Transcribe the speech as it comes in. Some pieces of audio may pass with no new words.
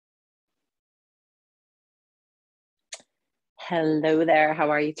Hello there.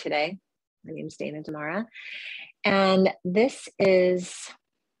 How are you today? My name is Dana Demara, and this is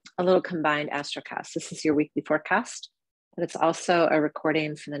a little combined astrocast. This is your weekly forecast, but it's also a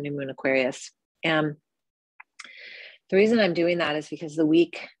recording for the new Moon Aquarius. And the reason I'm doing that is because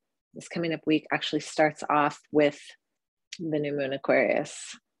this coming up week actually starts off with the new Moon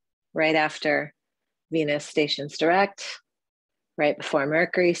Aquarius, right after Venus stations direct, right before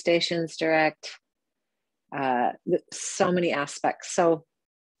Mercury stations direct. So many aspects. So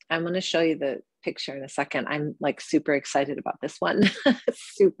I'm going to show you the picture in a second. I'm like super excited about this one.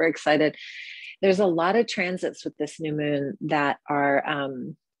 Super excited. There's a lot of transits with this new moon that are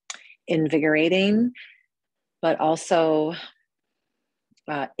invigorating, but also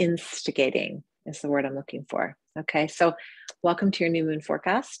instigating is the word I'm looking for. Okay, so welcome to your new moon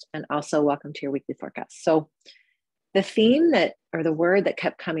forecast, and also welcome to your weekly forecast. So the theme or the word that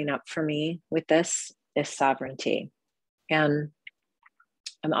kept coming up for me with this is sovereignty. And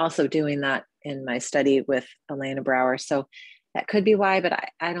I'm also doing that in my study with Elena Brower. So that could be why, but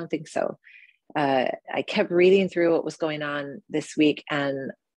I don't think so. I kept reading through what was going on this week,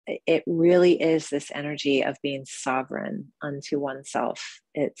 and it really is this energy of being sovereign unto oneself.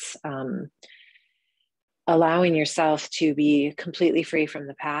 It's allowing yourself to be completely free from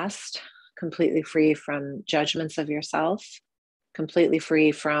the past, completely free from judgments of yourself, completely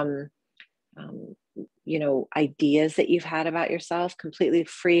free from ideas that you've had about yourself, completely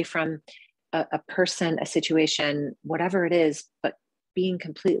free from a person, a situation, whatever it is, but being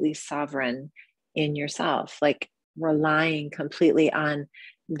completely sovereign in yourself, like relying completely on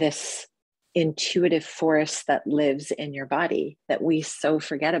this intuitive force that lives in your body that we so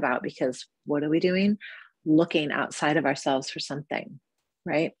forget about, because what are we doing? Looking outside of ourselves for something,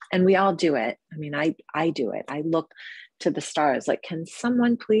 right? And we all do it. I mean, I do it. I look to the stars, like, can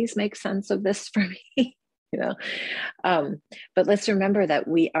someone please make sense of this for me? But let's remember that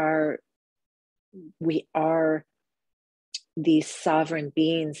we are these sovereign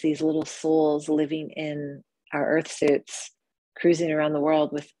beings, these little souls living in our earth suits, cruising around the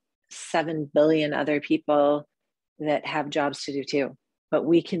world with 7 billion other people that have jobs to do too. But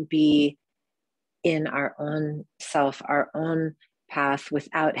we can be in our own self, our own path,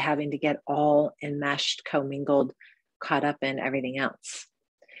 without having to get all enmeshed, commingled, caught up in everything else.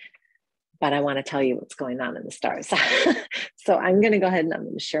 But I want to tell you what's going on in the stars. So I'm going to go ahead and I'm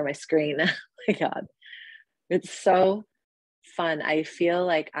going to share my screen. Oh my God. It's so fun. I feel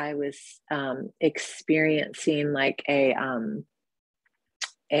like I was experiencing like there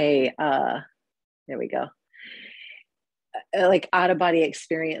we go. Like out of body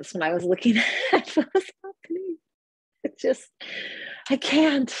experience when I was looking at what was happening. It's just, I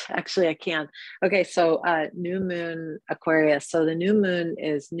can't. Okay, so new moon Aquarius. So the new moon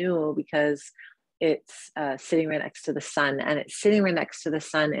is new because it's sitting right next to the sun, and it's sitting right next to the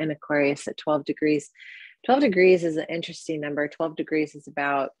sun in Aquarius at 12 degrees. 12 degrees is an interesting number. 12 degrees is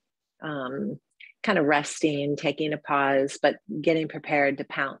about kind of resting, taking a pause, but getting prepared to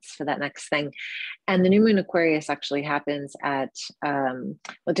pounce for that next thing. And the new moon Aquarius actually happens at, well,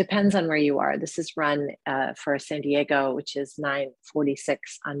 it depends on where you are. This is run for San Diego, which is 9:46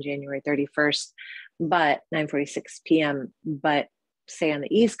 on January 31st, but 9:46 p.m. But say on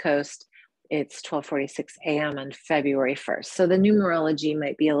the East Coast, it's 12:46 a.m. on February 1st. So the numerology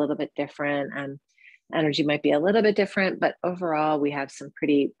might be a little bit different, and energy might be a little bit different, but overall we have some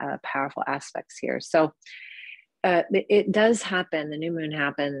pretty powerful aspects here. So it does happen. The new moon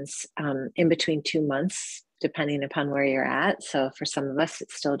happens in between 2 months, depending upon where you're at. So for some of us,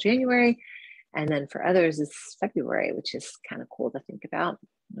 it's still January. And then for others, it's February, which is kind of cool to think about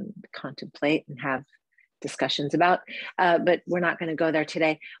and contemplate and have discussions about. But we're not going to go there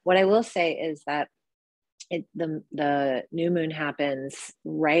today. What I will say is that the new moon happens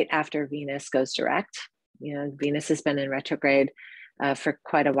right after Venus goes direct. Venus has been in retrograde for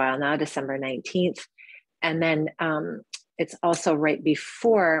quite a while now, December 19th. And then it's also right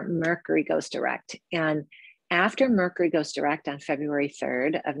before Mercury goes direct. And after Mercury goes direct on February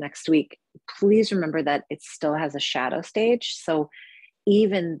 3rd of next week, please remember that it still has a shadow stage. So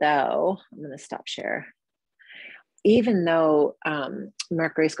even though, I'm going to stop share, even though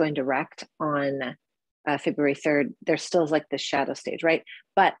Mercury is going direct on February 3rd, there still is like the shadow stage, right?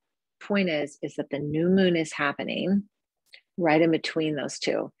 But point is that the new moon is happening right in between those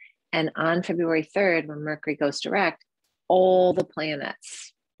two. And on February 3rd, when Mercury goes direct, all the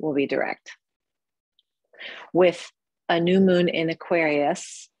planets will be direct. With a new moon in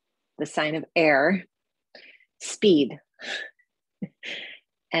Aquarius, the sign of air, speed.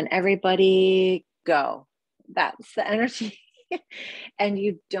 And everybody go. That's the energy. And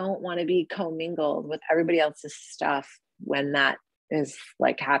you don't want to be commingled with everybody else's stuff. when that is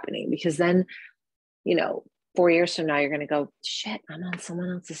like happening, because then, 4 years from now, you're going to go, shit, I'm on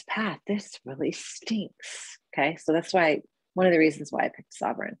someone else's path. This really stinks. Okay. So that's why, one of the reasons why I picked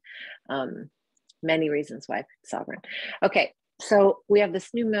sovereign, many reasons why I picked sovereign. Okay. So we have this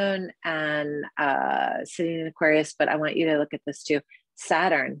new moon and sitting in Aquarius, but I want you to look at this too.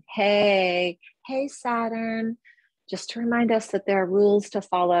 Saturn. Hey, Saturn. Just to remind us that there are rules to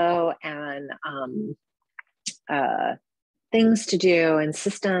follow and things to do and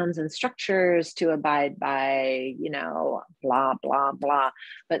systems and structures to abide by, blah, blah, blah.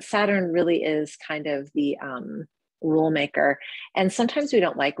 But Saturn really is kind of the rule maker. And sometimes we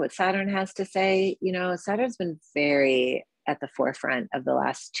don't like what Saturn has to say. Saturn's been very at the forefront of the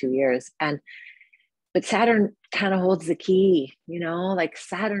last 2 years. But Saturn kind of holds the key, like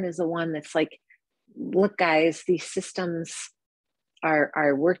Saturn is the one that's like, look, guys, these systems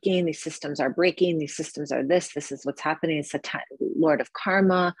are working, these systems are breaking, these systems are this is what's happening. It's the Lord of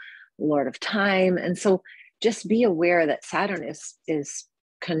karma, Lord of time. And so just be aware that Saturn is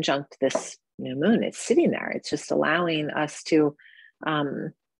conjunct this new moon. It's sitting there. It's just allowing us to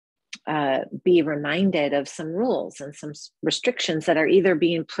be reminded of some rules and some restrictions that are either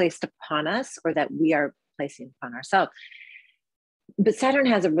being placed upon us or that we are placing upon ourselves. But Saturn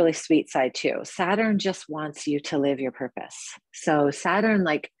has a really sweet side too. Saturn just wants you to live your purpose. So Saturn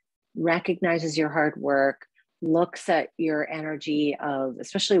recognizes your hard work, looks at your energy of,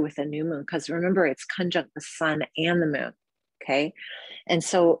 especially with a new moon, because remember, it's conjunct the sun and the moon. Okay. And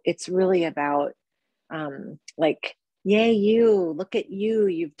so it's really about yay, you, look at you,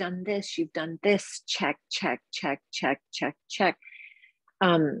 you've done this, check, check, check, check, check, check.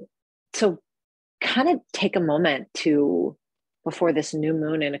 So kind of take a moment to, before this new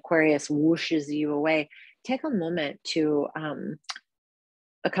moon in Aquarius whooshes you away, take a moment to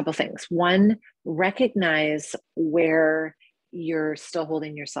a couple things. One, recognize where you're still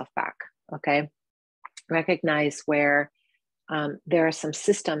holding yourself back. Okay. Recognize where there are some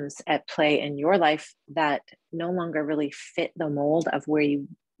systems at play in your life that no longer really fit the mold of where you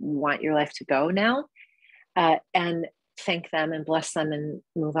want your life to go now, and thank them and bless them and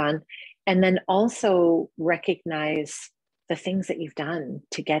move on. And then also recognize the things that you've done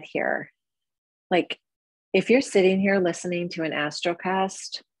to get here. Like if you're sitting here listening to an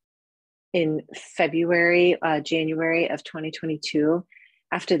astrocast in January of 2022,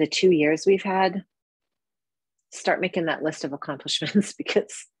 after the 2 years we've had, start making that list of accomplishments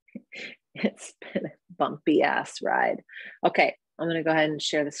because it's been a bumpy ass ride. Okay, I'm going to go ahead and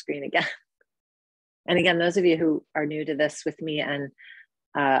share the screen again. And again, those of you who are new to this with me, and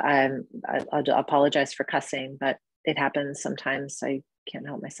I'll apologize for cussing, but it happens sometimes. I can't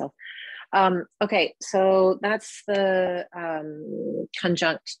help myself. Okay, so that's the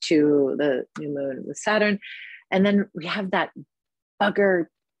conjunct to the new moon with Saturn. And then we have that bugger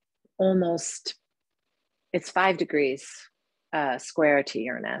almost, it's 5 degrees square to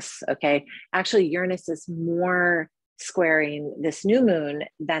Uranus, okay? Actually, Uranus is more squaring this new moon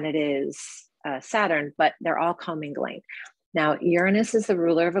than it is Saturn, but they're all commingling. Now, Uranus is the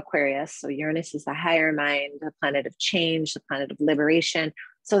ruler of Aquarius. So Uranus is the higher mind, the planet of change, the planet of liberation.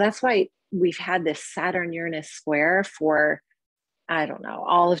 So that's why we've had this Saturn-Uranus square for, I don't know,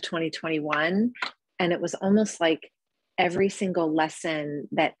 all of 2021. And it was almost like every single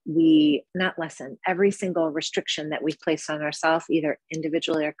every single restriction that we placed on ourselves, either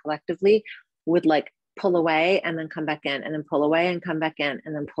individually or collectively, would pull away and then come back in, and then pull away and come back in,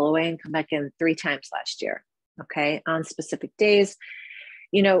 and then pull away and come back in 3 times last year. Okay, on specific days,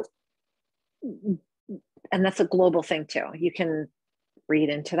 and that's a global thing too. You can read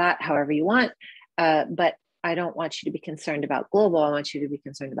into that however you want, but I don't want you to be concerned about global. I want you to be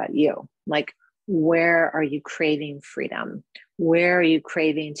concerned about you. Where are you craving freedom? Where are you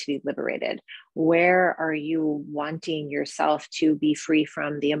craving to be liberated? Where are you wanting yourself to be free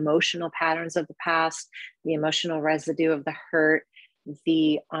from the emotional patterns of the past, the emotional residue of the hurt,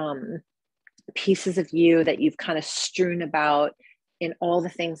 the pieces of you that you've kind of strewn about in all the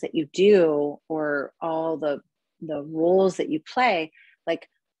things that you do, or all the roles that you play?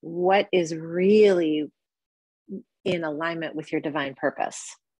 What is really in alignment with your divine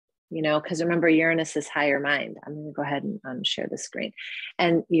purpose? Because remember, Uranus is higher mind. I'm going to go ahead and share the screen.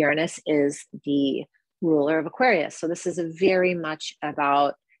 And Uranus is the ruler of Aquarius. So this is very much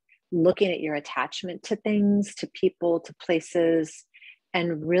about looking at your attachment to things, to people, to places,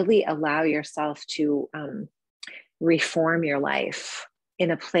 and really allow yourself to reform your life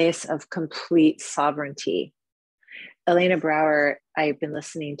in a place of complete sovereignty. Elena Brower, I've been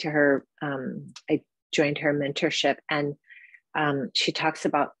listening to her. I joined her mentorship, and she talks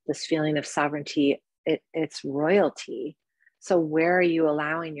about this feeling of sovereignty it's royalty. So where are you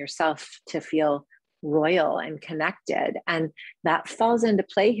allowing yourself to feel royal and connected? And that falls into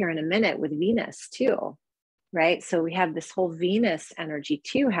play here in a minute with Venus too, right? So we have this whole Venus energy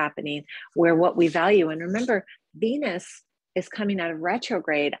too happening, where what we value, and remember, Venus is coming out of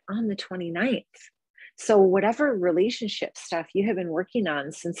retrograde on the 29th. So whatever relationship stuff you have been working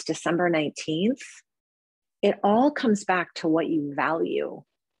on since December 19th, it all comes back to what you value,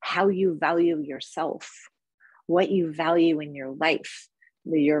 how you value yourself, what you value in your life,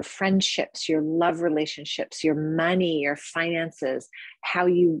 your friendships, your love relationships, your money, your finances, how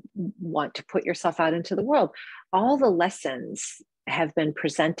you want to put yourself out into the world. All the lessons have been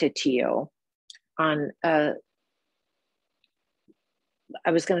presented to you on I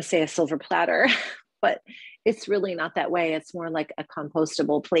was going to say a silver platter, but it's really not that way. It's more like a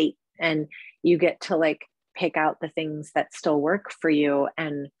compostable plate, and you get to like pick out the things that still work for you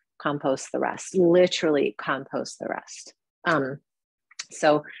and compost the rest, literally compost the rest.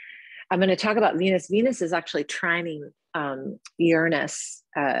 So I'm going to talk about Venus. Venus is actually trining Uranus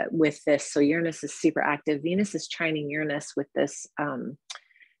with this. So Uranus is super active. Venus is trining Uranus with this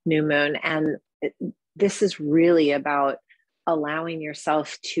new moon. And this is really about allowing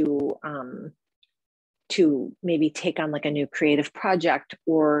yourself to maybe take on like a new creative project,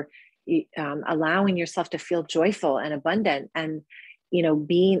 or allowing yourself to feel joyful and abundant, and, you know,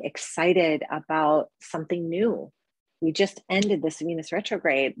 being excited about something new. We just ended this Venus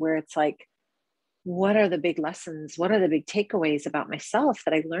retrograde where it's like, what are the big lessons? What are the big takeaways about myself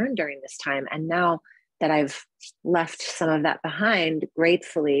that I learned during this time? And now that I've left some of that behind,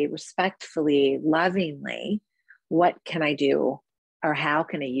 gratefully, respectfully, lovingly, what can I do? Or how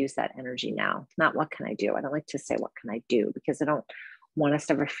can I use that energy now? Not what can I do? I don't like to say what can I do, because I don't want us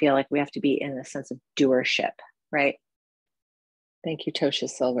to ever feel like we have to be in a sense of doership, right? Thank you, Tosha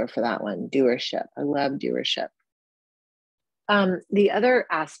Silver, for that one. Doership. I love doership. The other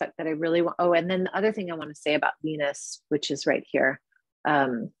aspect that I really want, and then the other thing I want to say about Venus, which is right here.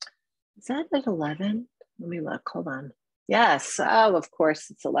 Is that at 11? Let me look, hold on. Yes, oh, of course,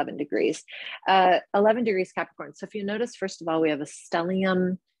 it's 11 degrees. 11 degrees Capricorn. So if you notice, first of all, we have a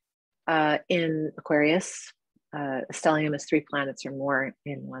stellium in Aquarius. A stellium is 3 planets or more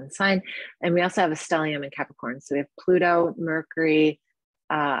in one sign. And we also have a stellium in Capricorn. So we have Pluto, Mercury,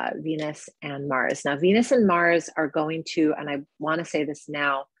 Venus, and Mars. Now, Venus and Mars are going to, and I want to say this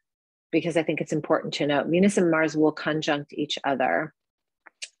now because I think it's important to note, Venus and Mars will conjunct each other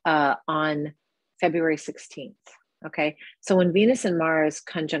on February 16th. Okay. So when Venus and Mars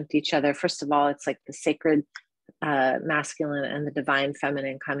conjunct each other, first of all, it's like the sacred masculine and the divine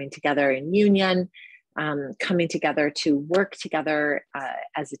feminine coming together in union, coming together to work together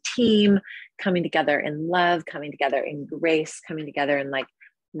as a team, coming together in love, coming together in grace, coming together in like,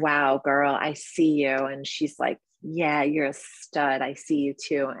 wow, girl, I see you. And she's like, yeah, you're a stud. I see you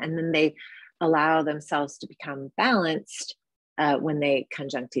too. And then they allow themselves to become balanced when they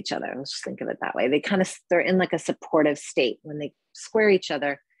conjunct each other. Let's just think of it that way. They're in like a supportive state. When they square each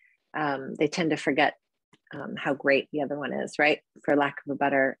other, they tend to forget how great the other one is, right? For lack of a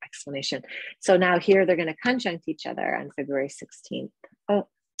better explanation. So now here they're going to conjunct each other on February 16th. Oh,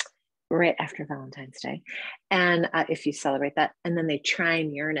 right after Valentine's Day. And if you celebrate that, and then they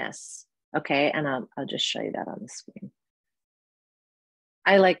trine Uranus. Okay. And I'll just show you that on the screen.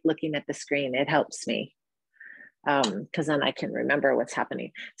 I like looking at the screen. It helps me because then I can remember what's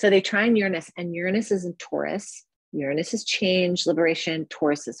happening. So they trine Uranus, and Uranus is in Taurus. Uranus is change, liberation.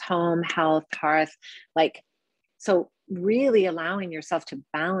 Taurus is home, health, hearth. Like, so really allowing yourself to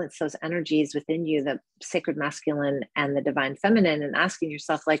balance those energies within you, the sacred masculine and the divine feminine, and asking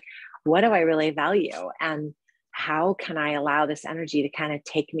yourself, like, what do I really value? And how can I allow this energy to kind of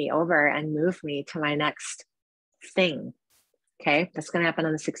take me over and move me to my next thing? Okay, that's going to happen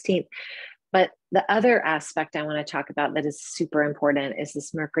on the 16th. But the other aspect I want to talk about that is super important is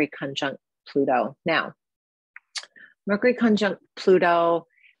this Mercury conjunct Pluto. Now, Mercury conjunct Pluto,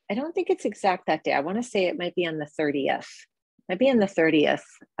 I don't think it's exact that day. I want to say it might be on the 30th. Might be on the 30th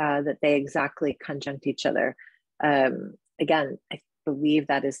that they exactly conjunct each other. Again, I believe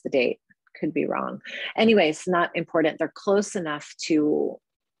that is the date. Could be wrong. Anyways, not important. They're close enough to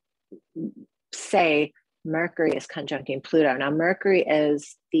say Mercury is conjuncting Pluto. Now, Mercury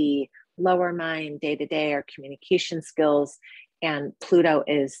is the lower mind, day-to-day, our communication skills, and Pluto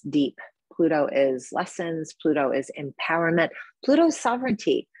is deep. Pluto is lessons. Pluto is empowerment. Pluto is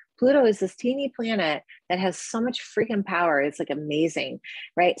sovereignty. Pluto is this teeny planet that has so much freaking power. It's like amazing,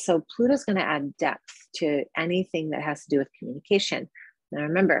 right? So Pluto's going to add depth to anything that has to do with communication. Now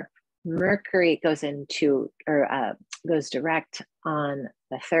remember, Mercury goes direct on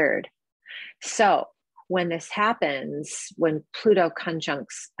the 3rd. So when this happens, when Pluto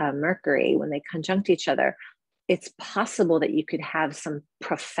conjuncts Mercury, when they conjunct each other, it's possible that you could have some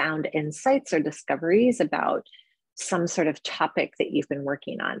profound insights or discoveries about some sort of topic that you've been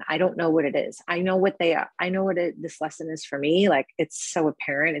working on. I don't know what it is. I know what they are. I know what this lesson is for me. Like, it's so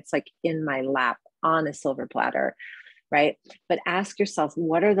apparent. It's like in my lap on a silver platter, right? But ask yourself,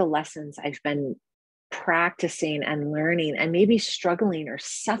 what are the lessons I've been practicing and learning and maybe struggling or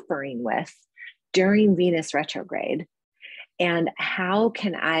suffering with during Venus retrograde? And how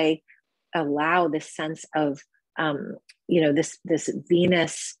can I allow this sense of, this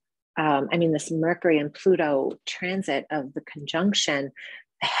Venus, this Mercury and Pluto transit of the conjunction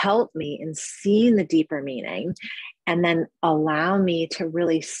help me in seeing the deeper meaning, and then allow me to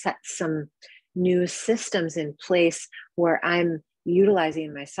really set some new systems in place where I'm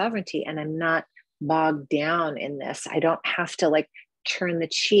utilizing my sovereignty and I'm not bogged down in this. I don't have to like turn the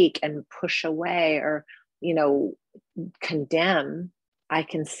cheek and push away or, condemn. I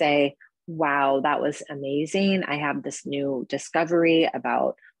can say, wow, that was amazing. I have this new discovery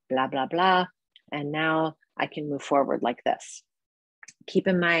about blah, blah, blah. And now I can move forward like this. Keep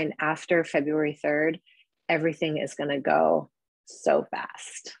in mind, after February 3rd, everything is going to go so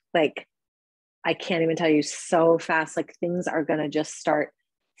fast. Like, I can't even tell you, so fast. Like, things are going to just start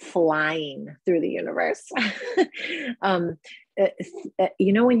flying through the universe. When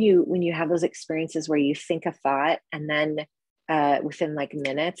you have those experiences where you think a thought and then within like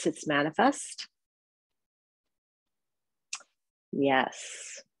minutes it's manifest.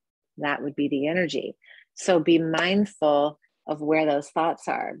 Yes, that would be the energy. So be mindful of where those thoughts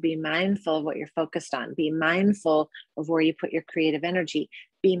are. Be mindful of what you're focused on. Be mindful of where you put your creative energy.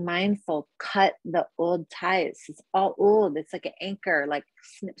 Be mindful, cut the old ties. It's all old. It's like an anchor, like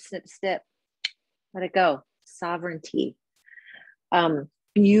snip, snip, snip. Let it go. Sovereignty.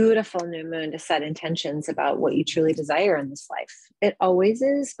 Beautiful new moon to set intentions about what you truly desire in this life. It always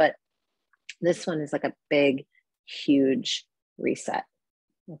is, but this one is like a big, huge reset.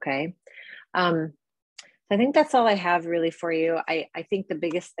 Okay. I think that's all I have really for you. I think the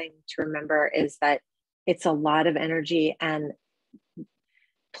biggest thing to remember is that it's a lot of energy, and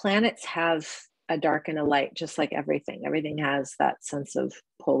planets have a dark and a light, just like everything. Everything has that sense of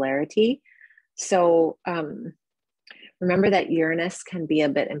polarity. So remember that Uranus can be a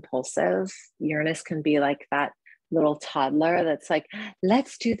bit impulsive. Uranus can be like that little toddler that's like,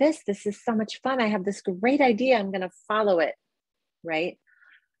 let's do this. This is so much fun. I have this great idea. I'm going to follow it. Right.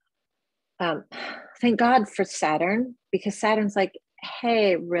 Thank God for Saturn, because Saturn's like,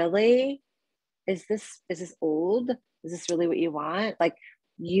 hey, really? Is this old? Is this really what you want? Like,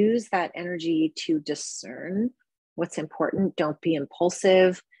 use that energy to discern what's important. Don't be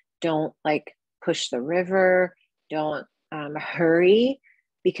impulsive. Don't like push the river. Don't hurry,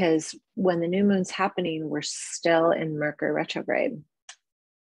 because when the new moon's happening, we're still in Mercury retrograde.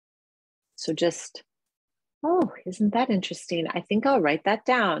 So just, oh, isn't that interesting? I think I'll write that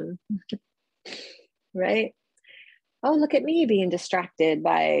down. Right? Oh, look at me being distracted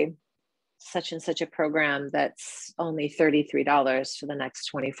by such and such a program that's only $33 for the next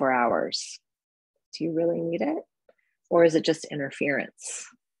 24 hours. Do you really need it? Or is it just interference?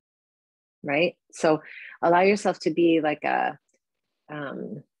 Right? So allow yourself to be like a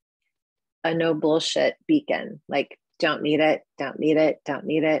no bullshit beacon. Like, don't need it, don't need it, don't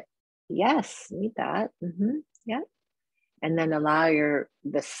need it. Yes, need that. Yeah. And then allow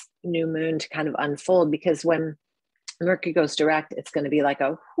this new moon to kind of unfold, because when Mercury goes direct, it's going to be like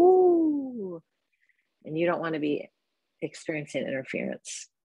a whoo, and you don't want to be experiencing interference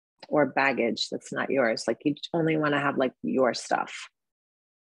or baggage that's not yours. Like, you only want to have like your stuff.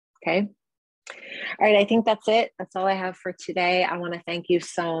 Okay. All right. I think that's it. That's all I have for today. I want to thank you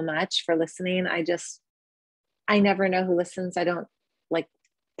so much for listening. I never know who listens. I don't like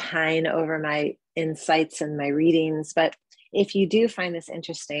pine over my insights and my readings, but if you do find this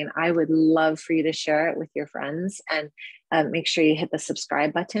interesting, I would love for you to share it with your friends, and make sure you hit the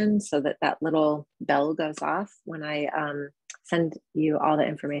subscribe button so that little bell goes off when I send you all the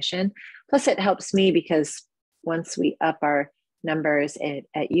information. Plus, it helps me, because once we up our numbers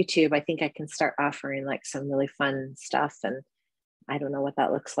at YouTube, I think I can start offering like some really fun stuff. And I don't know what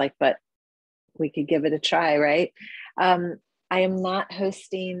that looks like, but we could give it a try, right? I am not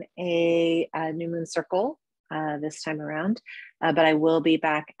hosting a New Moon Circle this time around, but I will be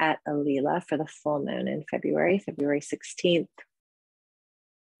back at Alila for the full moon in February 16th,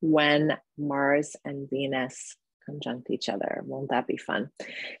 when Mars and Venus conjunct each other. Won't that be fun?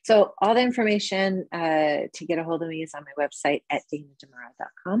 So all the information to get a hold of me is on my website at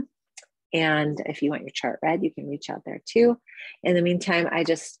danademara.com. And if you want your chart read, you can reach out there too. In the meantime, I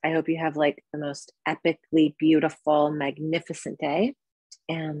hope you have like the most epically beautiful, magnificent day.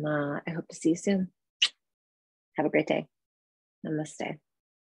 And I hope to see you soon. Have a great day. Namaste.